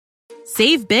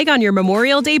Save big on your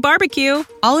Memorial Day barbecue,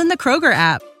 all in the Kroger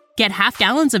app. Get half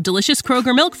gallons of delicious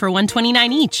Kroger milk for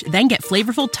 $1.29 each. Then get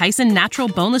flavorful Tyson natural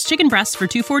boneless chicken breasts for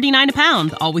 $2.49 a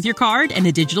pound, all with your card and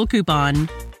a digital coupon.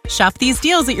 Shop these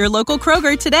deals at your local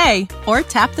Kroger today, or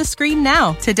tap the screen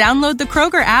now to download the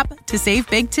Kroger app to save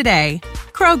big today.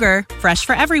 Kroger, fresh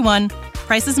for everyone.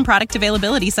 Prices and product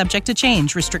availability subject to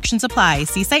change. Restrictions apply.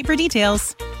 See site for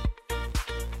details.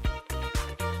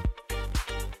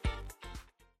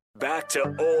 Back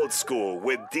to old school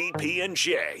with DP and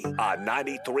J on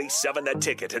 93.7 The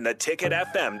Ticket and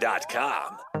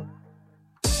theticketfm.com.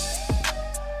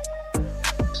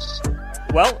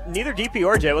 Well, neither DP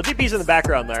or J. Well, DP's in the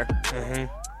background there.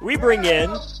 Mm-hmm. We bring in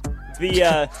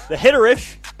the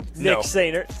hitterish Nick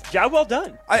Sainer. Job well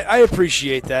done. I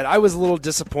appreciate that. I was a little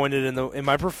disappointed in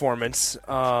my performance.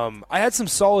 I had some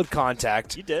solid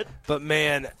contact. You did, but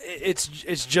man, it's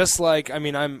just like, I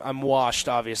mean, I'm washed.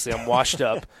 Obviously, I'm washed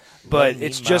up, but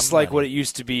it's just like what it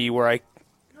used to be, where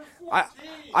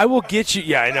I will get you.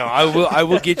 Yeah, I know. I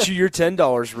will get you your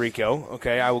 $10, Rico.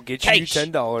 Okay, I will get you your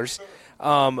 $10.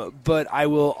 But I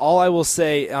will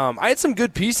say, I had some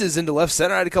good pieces into left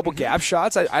center. I had a couple gap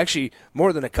shots. I actually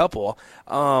more than a couple.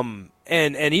 And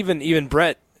even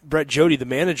Brett Jody, the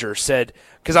manager, said,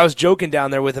 because I was joking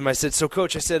down there with him, I said, so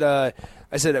coach, I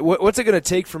said, what's it going to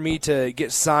take for me to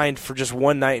get signed for just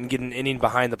one night and get an inning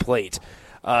behind the plate?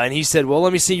 And he said, well,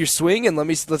 let me see your swing and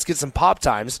let's get some pop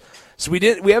times. So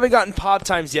we haven't gotten pop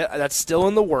times yet. That's still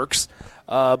in the works.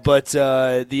 But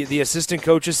the assistant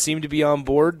coaches seem to be on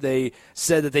board. They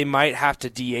said that they might have to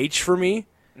DH for me,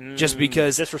 just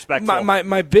because disrespectful.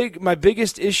 My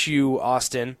biggest issue,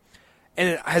 Austin, and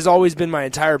it has always been my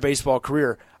entire baseball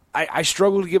career, I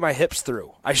struggle to get my hips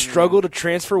through. I struggle to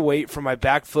transfer weight from my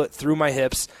back foot through my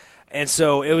hips, and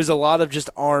so it was a lot of just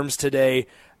arms today.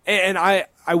 And I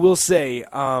will say,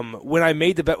 when I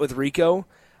made the bet with Rico,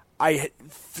 I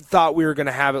thought we were going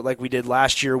to have it like we did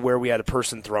last year, where we had a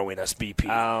person throwing us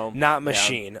BP, not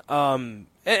machine. Yeah.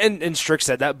 And Strick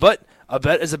said that, but a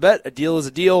bet is a bet, a deal is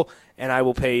a deal, and I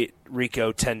will pay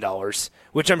Rico $10,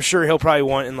 which I'm sure he'll probably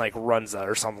want in like Runza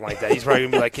or something like that. He's probably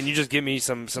going to be like, can you just give me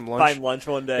some lunch? Buy him lunch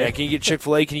one day. Yeah, can you get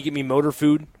Chick-fil-A? Can you get me motor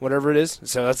food? Whatever it is.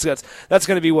 So that's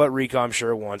going to be what Rico, I'm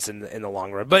sure, wants in the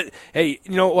long run. But, hey,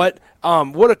 you know what?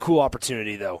 What a cool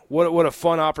opportunity, though. What a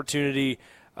fun opportunity.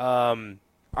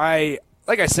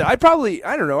 Like I said, I probably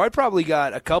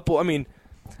got a couple. I mean,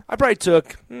 I probably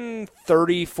took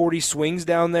 30, 40 swings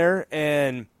down there,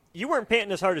 and you weren't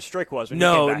panting as hard as Strick was.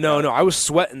 No. I was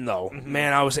sweating though. Mm-hmm.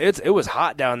 Man, it was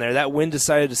hot down there. That wind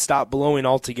decided to stop blowing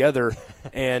altogether,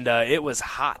 and it was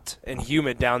hot and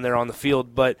humid down there on the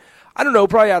field. But I don't know,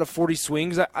 probably out of 40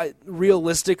 swings, I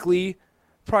realistically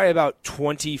probably about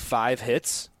 25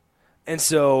 hits, and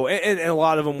so and a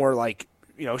lot of them were like,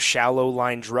 shallow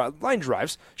line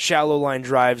drives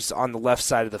on the left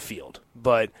side of the field.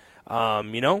 But,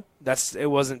 it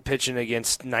wasn't pitching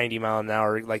against 90 mile an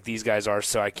hour like these guys are,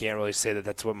 so I can't really say that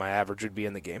that's what my average would be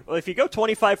in the game. Well, if you go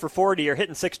 25 for 40, you're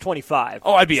hitting 625.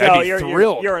 Oh, I'd be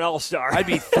thrilled. You're an all-star. I'd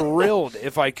be thrilled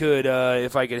if I could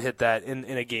hit that in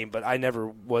a game, but I never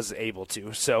was able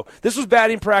to. So this was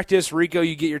batting practice. Rico,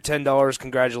 you get your $10.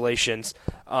 Congratulations.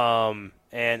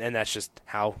 And that's just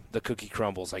how the cookie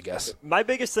crumbles, I guess. My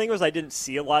biggest thing was I didn't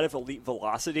see a lot of elite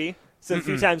velocity. So the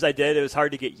few times I did, it was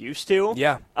hard to get used to.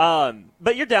 Yeah.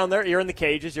 But you're down there. You're in the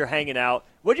cages. You're hanging out.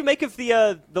 What do you make of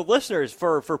the listeners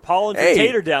for Paul and for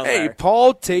Tater down there? Hey,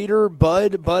 Paul, Tater,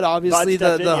 Bud, obviously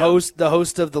the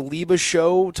host of the Liba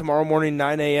show tomorrow morning,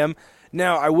 9 a.m.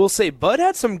 Now, I will say Bud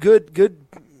had some good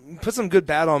put some good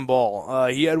bat on ball.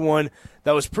 He had one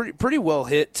that was pretty well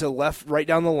hit to right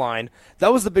down the line.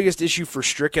 That was the biggest issue for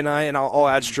Strick and I, and I'll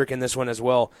add Strick in this one as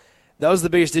well. That was the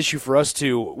biggest issue for us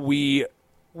too.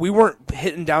 We weren't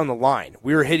hitting down the line.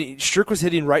 Strick was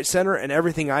hitting right center, and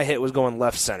everything I hit was going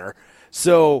left center.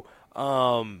 So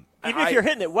even if you're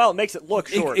hitting it well, it makes it look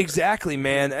short. Exactly,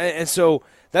 man. And so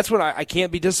that's what I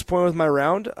can't be disappointed with my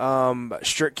round.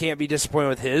 Strick can't be disappointed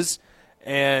with his.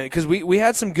 And because we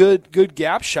had some good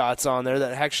gap shots on there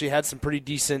that actually had some pretty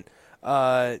decent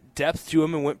depth to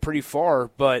them and went pretty far.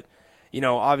 But,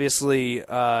 obviously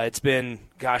it's been,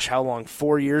 how long?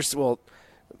 4 years? Well,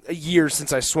 a year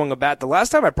since I swung a bat. The last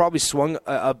time I probably swung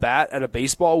a bat at a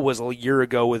baseball was a year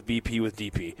ago with BP with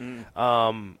DP.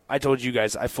 I told you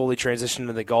guys I fully transitioned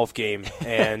to the golf game,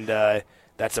 and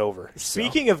that's over.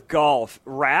 Speaking of golf,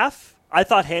 Raph, I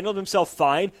thought handled himself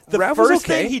fine. The Raph first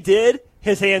thing he did,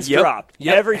 his hands dropped.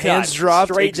 Every time. Hands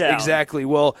dropped. Straight down. Exactly.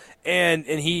 Well, and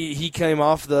he came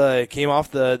off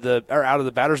the out of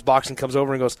the batter's box and comes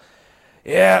over and goes,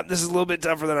 yeah, this is a little bit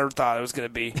tougher than I thought it was going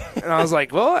to be. And I was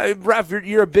like, well, Raph,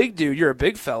 you're a big dude. You're a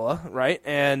big fella, right?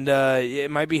 And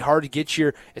it might be hard to get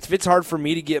if it's hard for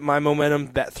me to get my momentum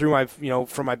back through my,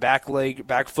 from my back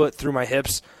foot, through my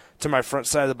hips to my front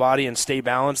side of the body and stay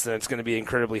balanced, then it's going to be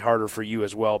incredibly harder for you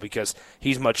as well because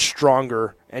he's much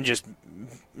stronger and just,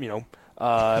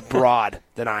 broad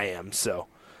than I am. So,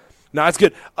 no, it's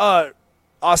good.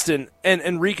 Austin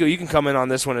and Rico, you can come in on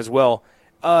this one as well.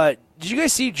 Did you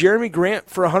guys see Jeremy Grant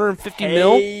for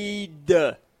 $150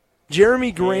 mil?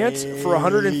 Jeremy Grant for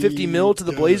 $150 mil to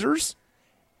the Blazers?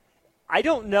 I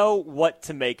don't know what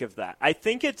to make of that. I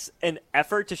think it's an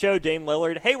effort to show Dame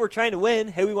Lillard, hey, we're trying to win.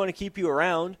 Hey, we want to keep you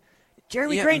around.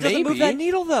 Jeremy Grant doesn't move that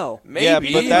needle, though. Maybe.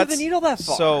 Yeah, but move the needle that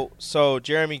far. So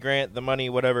Jeremy Grant, the money,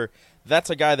 whatever, that's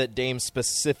a guy that Dame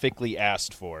specifically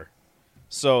asked for.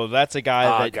 So that's a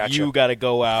guy that you got to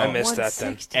go out. I missed that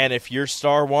then. And if your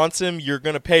star wants him, you're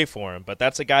going to pay for him. But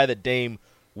that's a guy that Dame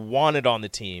wanted on the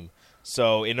team.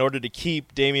 So in order to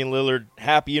keep Damian Lillard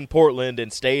happy in Portland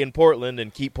and stay in Portland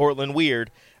and keep Portland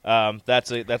weird,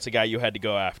 that's a guy you had to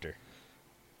go after.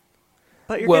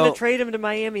 But you're going to trade him to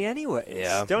Miami anyway.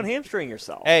 Yeah. Don't hamstring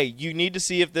yourself. Hey, you need to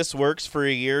see if this works for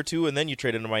a year or two, and then you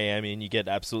trade him to Miami and you get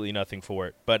absolutely nothing for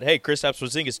it. But hey, Kristaps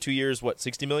Porzingis, 2 years,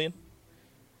 $60 million?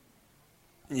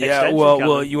 Yeah,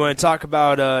 well, you want to talk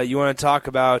about I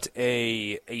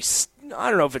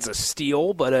don't know if it's a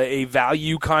steal, but a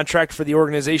value contract for the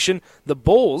organization. The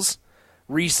Bulls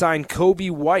re-signed Kobe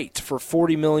White for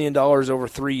 $40 million over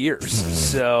 3 years.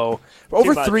 So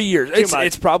over 3 years,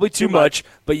 it's probably too much,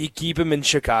 but you keep him in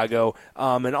Chicago,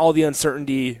 and all the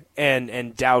uncertainty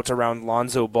and doubt around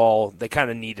Lonzo Ball, they kind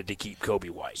of needed to keep Kobe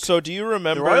White. So do you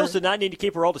remember the Royals did not need to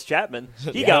keep Aroldis Chapman?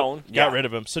 He got rid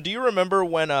of him. So do you remember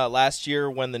when last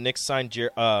year when the Knicks signed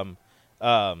Jalen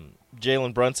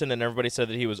Brunson and everybody said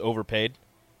that he was overpaid?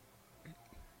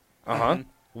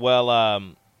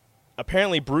 Well,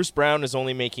 apparently Bruce Brown is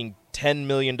only making $10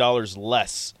 million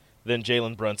less than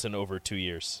Jalen Brunson over 2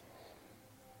 years.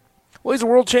 Well, he's a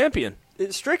world champion.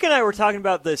 Strick and I were talking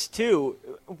about this, too.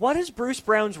 What is Bruce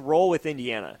Brown's role with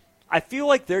Indiana? I feel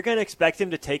like they're going to expect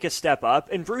him to take a step up,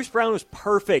 and Bruce Brown was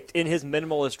perfect in his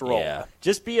minimalist role. Yeah.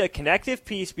 Just be a connective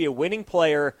piece, be a winning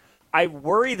player. I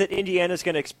worry that Indiana's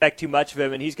going to expect too much of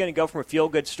him, and he's going to go from a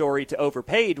feel-good story to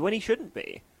overpaid when he shouldn't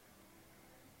be.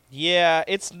 Yeah,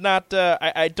 it's not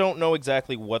I don't know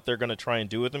exactly what they're going to try and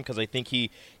do with him because I think he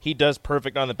does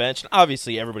perfect on the bench. And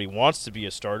obviously, everybody wants to be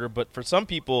a starter, but for some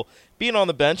people, being on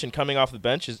the bench and coming off the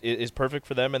bench is perfect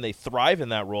for them, and they thrive in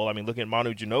that role. I mean, look at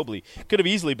Manu Ginobili. Could have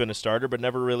easily been a starter, but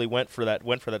never really went for that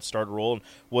starter role and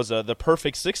was the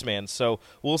perfect six-man. So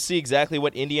we'll see exactly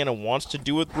what Indiana wants to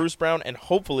do with Bruce Brown, and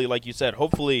hopefully, like you said,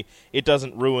 hopefully it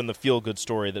doesn't ruin the feel-good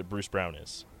story that Bruce Brown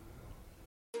is.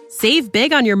 Save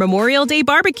big on your Memorial Day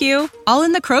barbecue, all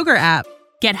in the Kroger app.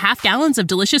 Get half gallons of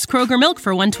delicious Kroger milk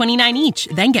for $1.29 each.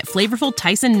 Then get flavorful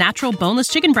Tyson natural boneless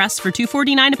chicken breasts for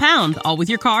 $2.49 a pound, all with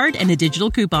your card and a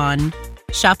digital coupon.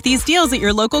 Shop these deals at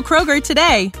your local Kroger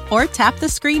today, or tap the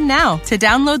screen now to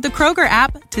download the Kroger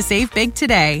app to save big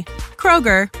today.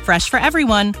 Kroger, fresh for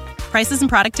everyone. Prices and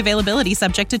product availability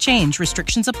subject to change.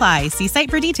 Restrictions apply. See site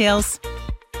for details.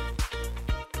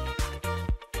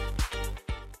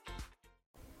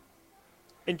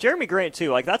 And Jeremy Grant,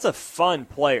 too, that's a fun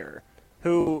player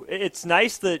who it's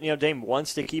nice that, Dame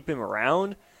wants to keep him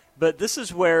around, but this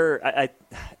is where I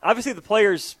obviously the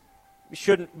players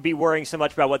shouldn't be worrying so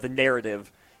much about what the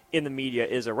narrative in the media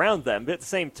is around them. But at the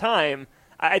same time,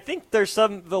 I think there's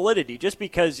some validity just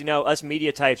because, us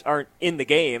media types aren't in the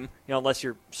game, unless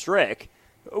you're Strick.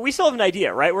 We still have an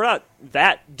idea, right? We're not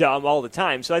that dumb all the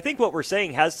time. So I think what we're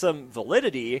saying has some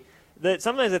validity that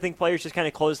sometimes I think players just kind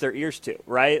of close their ears to,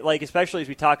 right? Especially as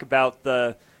we talk about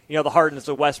the Hardens,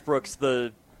 the Westbrooks,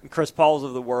 the Chris Pauls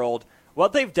of the world.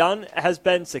 What they've done has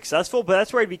been successful, but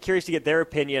that's where I'd be curious to get their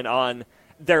opinion on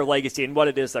their legacy and what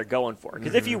it is they're going for.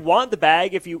 Because if you want the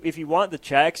bag, if you want the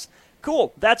checks,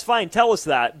 cool, that's fine, tell us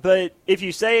that. But if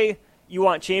you say you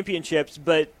want championships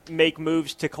but make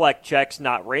moves to collect checks,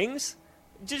 not rings,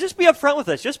 just be upfront with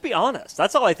us. Just be honest.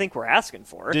 That's all I think we're asking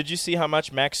for. Did you see how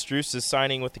much Max Strus is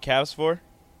signing with the Cavs for?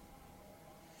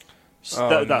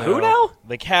 Who now?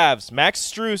 The Cavs. Max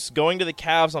Strus going to the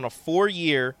Cavs on a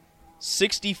 4-year,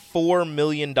 $64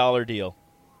 million deal.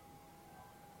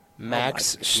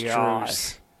 Max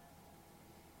Strus.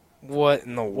 What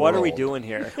in the world? What are we doing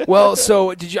here? Well,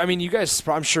 so did you? I mean, you guys,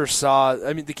 I'm sure saw.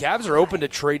 I mean, the Cavs are open to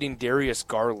trading Darius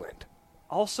Garland.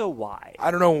 Also, why? I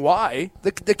don't know why.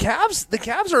 The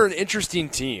Cavs are an interesting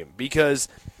team because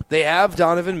they have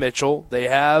Donovan Mitchell. They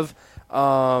have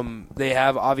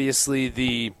obviously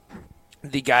the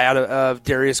the guy out of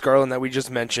Darius Garland that we just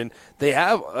mentioned. They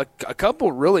have a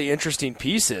couple really interesting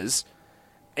pieces,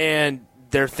 and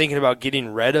they're thinking about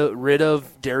getting rid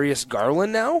of Darius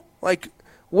Garland now. Like,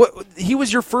 what? He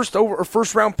was your first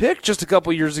round pick just a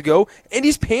couple years ago, and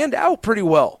he's panned out pretty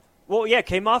well. Well, yeah,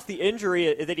 came off the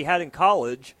injury that he had in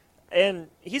college, and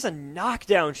he's a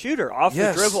knockdown shooter off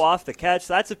the dribble, off the catch.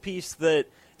 That's a piece that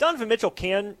Donovan Mitchell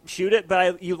can shoot it,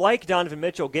 but you like Donovan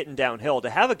Mitchell getting downhill. To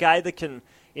have a guy that can,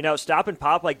 stop and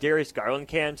pop like Darius Garland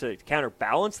can to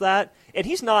counterbalance that, and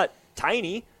he's not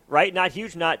tiny, right? Not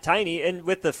huge, not tiny, and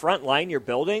with the front line you're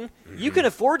building, you can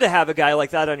afford to have a guy like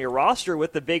that on your roster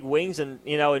with the big wings and,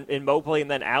 in Mobley and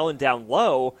then Allen down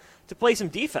low to play some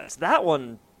defense. That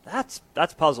one... That's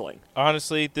puzzling.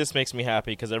 Honestly, this makes me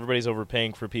happy because everybody's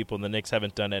overpaying for people and the Knicks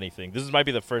haven't done anything. This might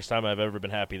be the first time I've ever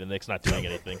been happy the Knicks not doing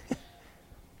anything.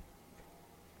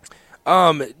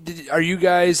 Are you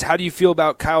guys? How do you feel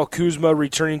about Kyle Kuzma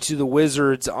returning to the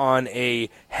Wizards on a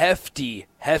hefty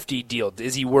deal?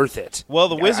 Is he worth it? Well,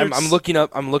 the Wizards. I'm looking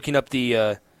up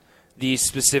the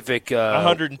specific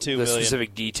 $102 million.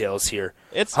 specific details here.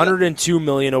 It's $102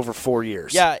 million over 4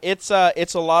 years. Yeah, it's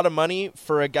a lot of money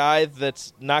for a guy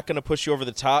that's not going to push you over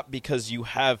the top because you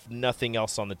have nothing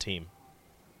else on the team.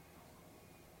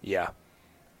 Yeah.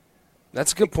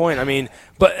 That's a good point. I mean,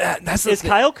 but is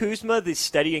Kyle Kuzma the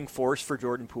steadying force for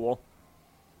Jordan Poole?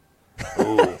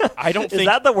 I don't think. Is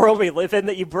that the world we live in,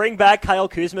 that you bring back Kyle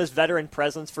Kuzma's veteran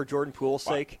presence for Jordan Poole's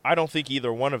sake? I don't think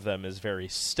either one of them is very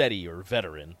steady or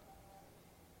veteran.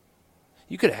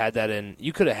 You could have had that in.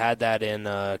 You could have had that in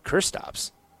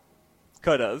Kristaps.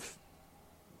 Could have.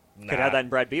 Nah. Could have that in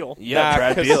Brad Beal. Yeah,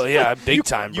 Brad Beal. Yeah, big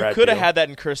time. You could have had that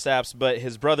in Kristaps, but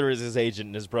his brother is his agent,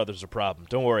 and his brother's a problem.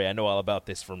 Don't worry, I know all about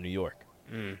this from New York.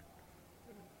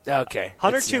 Okay,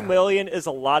 $102 million is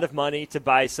a lot of money to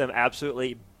buy some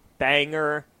absolutely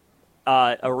banger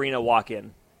arena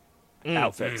walk-in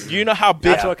outfits. Do you know how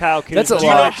big? That's what Kyle Kuzma. That's a Do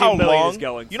you lot. know how long? Is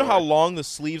going You know for. how long the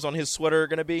sleeves on his sweater are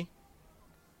going to be?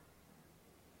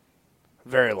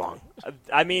 Very long.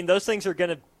 I mean, those things are going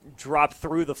to drop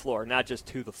through the floor, not just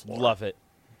to the floor. Love it.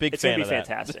 Big It's fan going to be of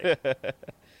that. fantastic.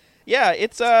 Yeah,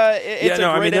 it's a great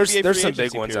I mean, there's NBA some free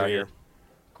big ones out period. here.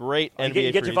 Great NBA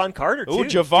You get free Javon Carter, too. Ooh,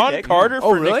 Javon Nick. Carter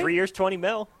Oh, for really? 3 years, $20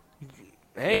 million.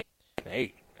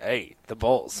 Hey, the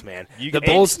Bulls, man. You The get-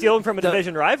 And Bulls stealing from a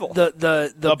division rival.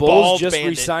 The The Bulls bald just bandit.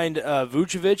 re-signed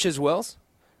Vucevic as well.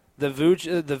 The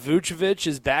Vucevic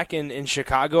is back in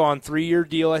Chicago on 3-year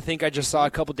deal. I think I just saw a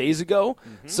couple days ago.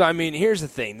 Mm-hmm. So I mean, here's the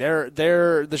thing: they're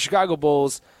the Chicago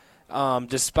Bulls,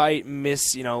 despite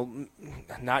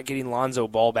not getting Lonzo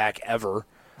Ball back ever.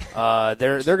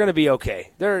 They're going to be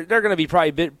okay. They're going to be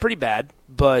probably pretty bad,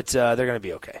 but they're going to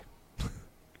be okay.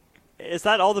 Is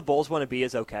that all the Bulls want to be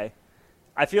is okay?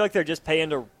 I feel like they're just paying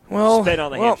to spin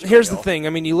on the hamster here's the wheel. thing. I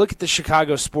mean, you look at the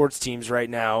Chicago sports teams right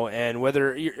now, and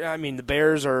the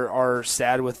Bears are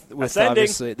sad with Ascending.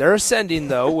 obviously they're ascending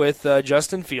though with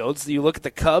Justin Fields. You look at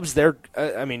the Cubs; they're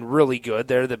really good.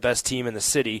 They're the best team in the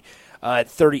city.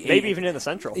 At 38, Maybe even in the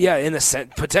Central. yeah, in the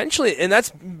potentially, and that's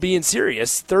being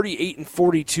serious.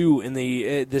 38-42 in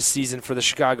the this season for the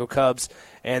Chicago Cubs,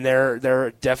 and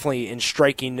they're definitely in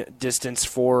striking distance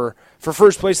for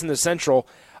first place in the Central.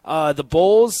 The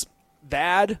Bulls,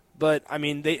 bad, but I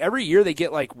mean, every year they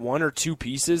get like one or two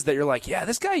pieces that you're like, yeah,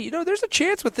 this guy, there's a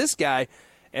chance with this guy,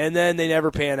 and then they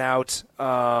never pan out.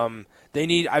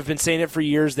 I've been saying it for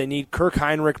years, they need Kirk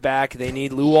Heinrich back. They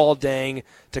need Luol Deng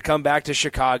to come back to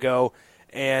Chicago.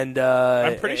 And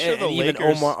I'm pretty sure the even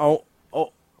Lakers.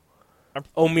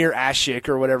 Omir Ashik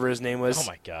or whatever his name was.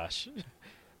 Oh my gosh!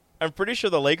 I'm pretty sure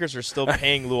the Lakers are still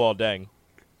paying Luol Deng.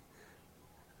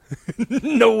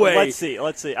 No way. Let's see.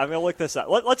 I'm going to look this up.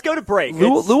 Let's go to break.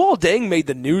 Luol Deng made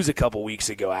the news a couple weeks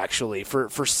ago, actually,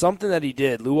 for something that he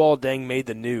did. Luol Deng made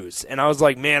the news. And I was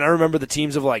like, man, I remember the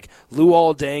teams of like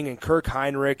Luol Deng and Kirk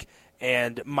Heinrich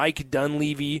and Mike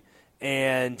Dunleavy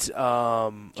and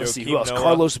let's see, who else? Noah.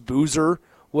 Carlos Boozer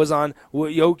was on.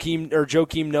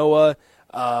 Joakim Noah,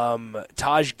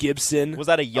 Taj Gibson. Was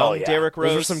that a young Derrick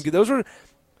Rose?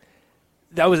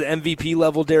 That was MVP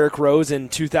level Derrick Rose in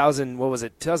 2000. What was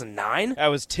it? 2009. That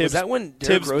was Tibbs. Was that when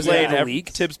Derrick Rose entered the league?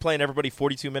 Tibbs playing everybody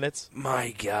 42 minutes.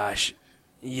 My gosh.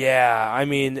 Yeah, I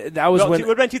mean, that was Well, when... it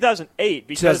would have been 2008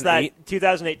 because 2008? that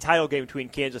 2008 title game between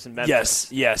Kansas and Memphis.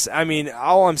 Yes. I mean,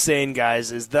 all I'm saying,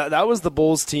 guys, is that was the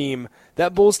Bulls team.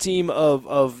 That Bulls team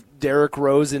of Derrick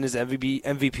Rose in his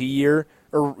MVP year,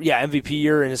 MVP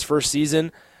year in his first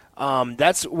season.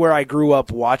 That's where I grew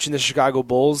up watching the Chicago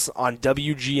Bulls on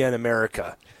WGN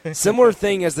America. Similar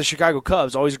thing as the Chicago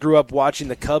Cubs. Always grew up watching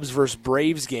the Cubs versus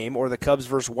Braves game or the Cubs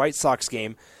versus White Sox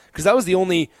game. because that was the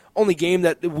only game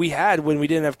that we had when we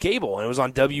didn't have cable, and it was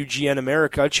on WGN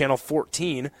America, channel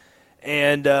 14.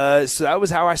 And so that was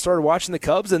how I started watching the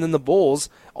Cubs. And then the Bulls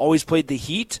always played the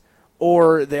Heat,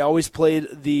 or they always played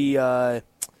the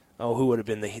who would have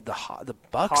been the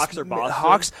Bucks? Hawks or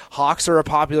Boston? Hawks are a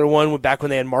popular one back when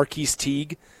they had Marquise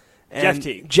Teague. And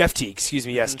Jeff Teague, excuse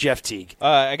me. Yes, Jeff Teague.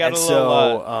 I got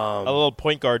a little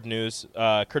point guard news,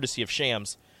 courtesy of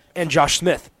Shams. And Josh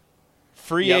Smith.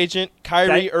 Free agent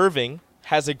Kyrie Irving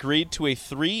has agreed to a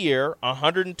 3-year,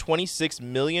 $126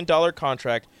 million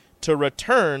contract to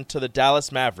return to the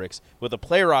Dallas Mavericks with a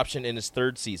player option in his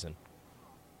 3rd season.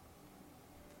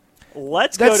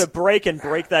 Let's go to break and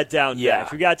break that down Yeah.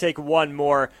 next. We got to take one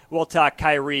more. We'll talk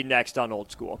Kyrie next on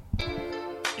Old School.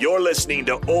 You're listening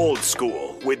to Old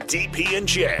School with DP and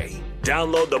J.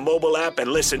 Download the mobile app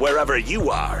and listen wherever you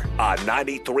are on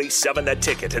 93.7 The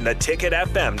Ticket and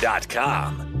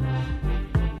theticketfm.com.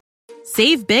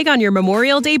 Save big on your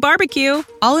Memorial Day barbecue,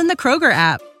 all in the Kroger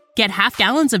app. Get half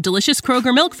gallons of delicious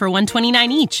Kroger milk for $1.29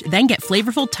 each. Then get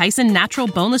flavorful Tyson natural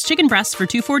boneless chicken breasts for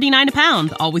 $2.49 a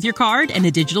pound, all with your card and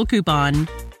a digital coupon.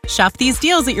 Shop these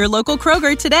deals at your local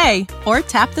Kroger today, or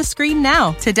tap the screen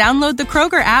now to download the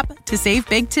Kroger app to save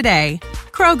big today.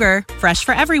 Kroger, fresh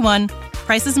for everyone.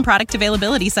 Prices and product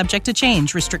availability subject to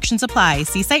change. Restrictions apply.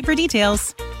 See site for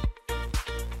details.